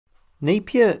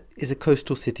Napier is a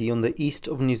coastal city on the east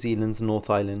of New Zealand's North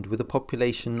Island with a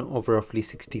population of roughly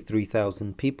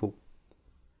 63,000 people.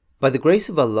 By the grace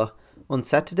of Allah, on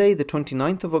Saturday the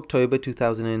 29th of October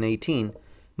 2018,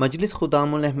 Majlis Khuddam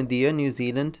Ahmadiyya New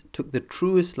Zealand took the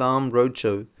True Islam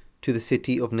Roadshow to the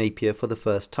city of Napier for the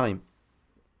first time.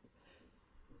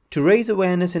 To raise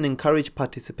awareness and encourage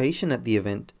participation at the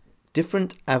event,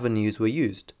 different avenues were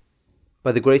used.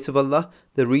 By the grace of Allah,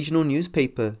 the regional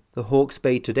newspaper, the Hawke's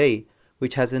Bay Today,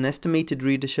 which has an estimated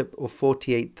readership of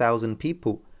 48,000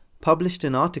 people, published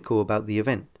an article about the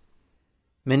event.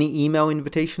 Many email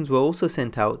invitations were also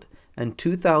sent out, and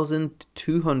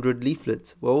 2,200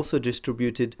 leaflets were also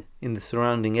distributed in the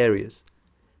surrounding areas.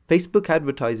 Facebook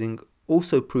advertising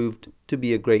also proved to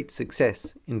be a great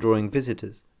success in drawing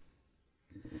visitors.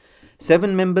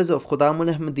 7 members of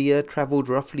Khuddam Ahmadiyya travelled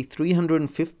roughly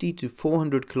 350 to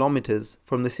 400 kilometres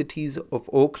from the cities of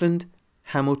Auckland,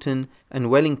 Hamilton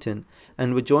and Wellington,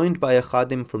 and were joined by a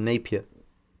Khadim from Napier.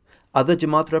 Other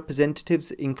Jamaat representatives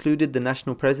included the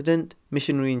National President,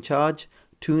 Missionary in Charge,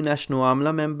 2 National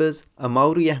Amla members, a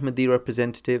Maori Ahmadi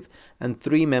representative and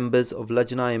 3 members of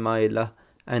Lajna Imaillah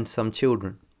and some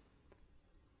children.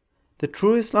 The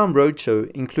True Islam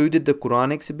Roadshow included the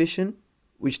Quran exhibition,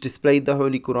 which displayed the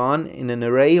Holy Quran in an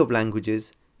array of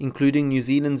languages, including New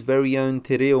Zealand's very own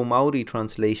Te Reo Maori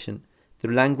translation, the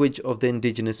language of the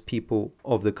indigenous people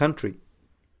of the country.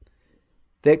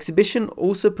 The exhibition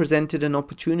also presented an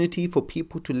opportunity for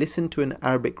people to listen to an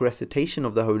Arabic recitation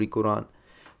of the Holy Quran,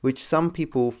 which some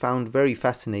people found very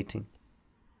fascinating.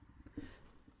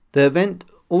 The event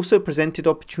also presented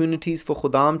opportunities for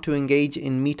Khuddam to engage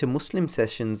in Meet a Muslim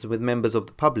sessions with members of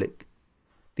the public.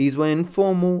 These were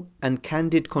informal and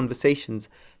candid conversations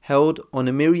held on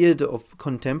a myriad of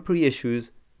contemporary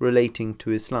issues relating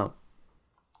to Islam.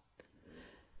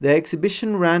 The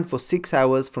exhibition ran for 6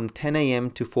 hours from 10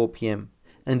 a.m. to 4 p.m.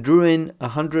 and drew in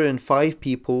 105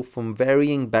 people from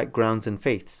varying backgrounds and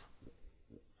faiths.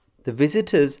 The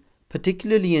visitors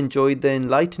particularly enjoyed the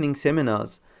enlightening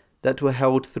seminars that were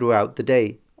held throughout the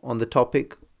day on the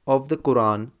topic of the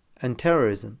Quran and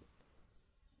terrorism.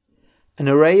 An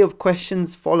array of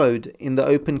questions followed in the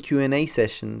open Q&A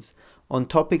sessions on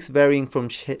topics varying from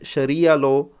Sharia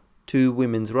law to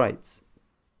women's rights.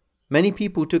 Many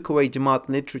people took away Jamaat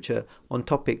literature on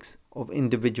topics of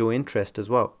individual interest as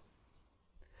well.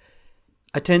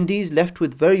 Attendees left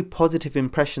with very positive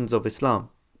impressions of Islam.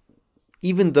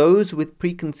 Even those with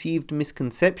preconceived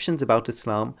misconceptions about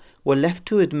Islam were left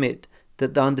to admit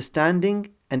that the understanding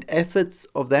and efforts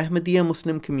of the Ahmadiyya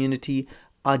Muslim community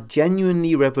are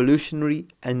genuinely revolutionary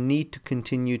and need to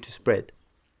continue to spread.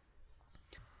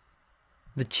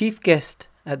 The chief guest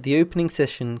at the opening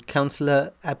session,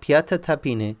 Councillor Apiata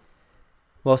Tapine,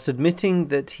 whilst admitting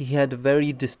that he had a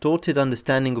very distorted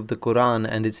understanding of the Quran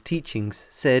and its teachings,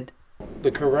 said,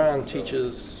 "The Quran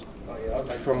teaches,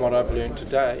 from what I've learned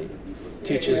today,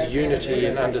 teaches unity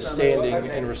and understanding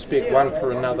and respect one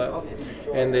for another,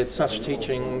 and that such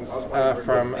teachings are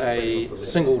from a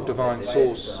single divine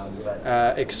source,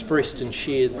 expressed and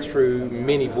shared through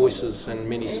many voices and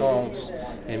many songs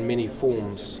and many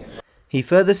forms." He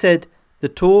further said, the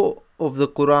tour of the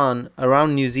Quran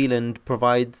around New Zealand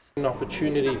provides an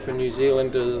opportunity for New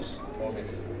Zealanders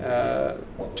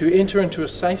to enter into a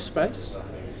safe space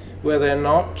where they're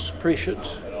not pressured,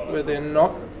 where they're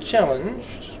not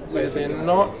challenged, where they're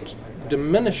not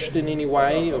diminished in any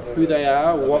way of who they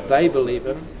are or what they believe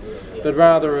in, but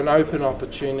rather an open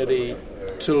opportunity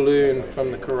to learn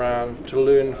from the Quran, to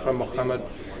learn from Muhammad,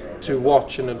 to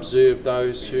watch and observe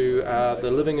those who are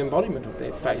the living embodiment of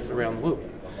their faith around the world.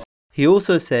 He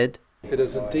also said, "It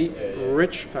is a deep,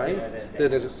 rich faith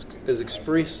that is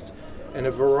expressed in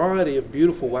a variety of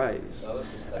beautiful ways.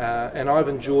 And I've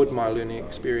enjoyed my learning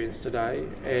experience today,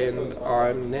 and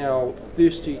I'm now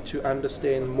thirsty to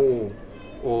understand more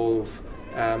of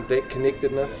that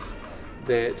connectedness,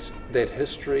 that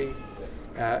history,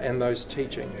 and those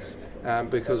teachings,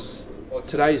 because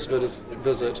today's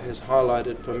visit has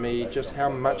highlighted for me just how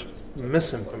much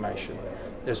misinformation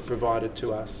is provided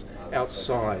to us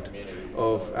outside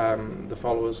of the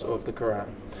followers of the Quran."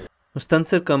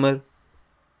 Mustansir Kamar,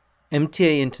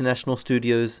 MTA International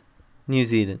Studios, New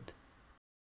Zealand.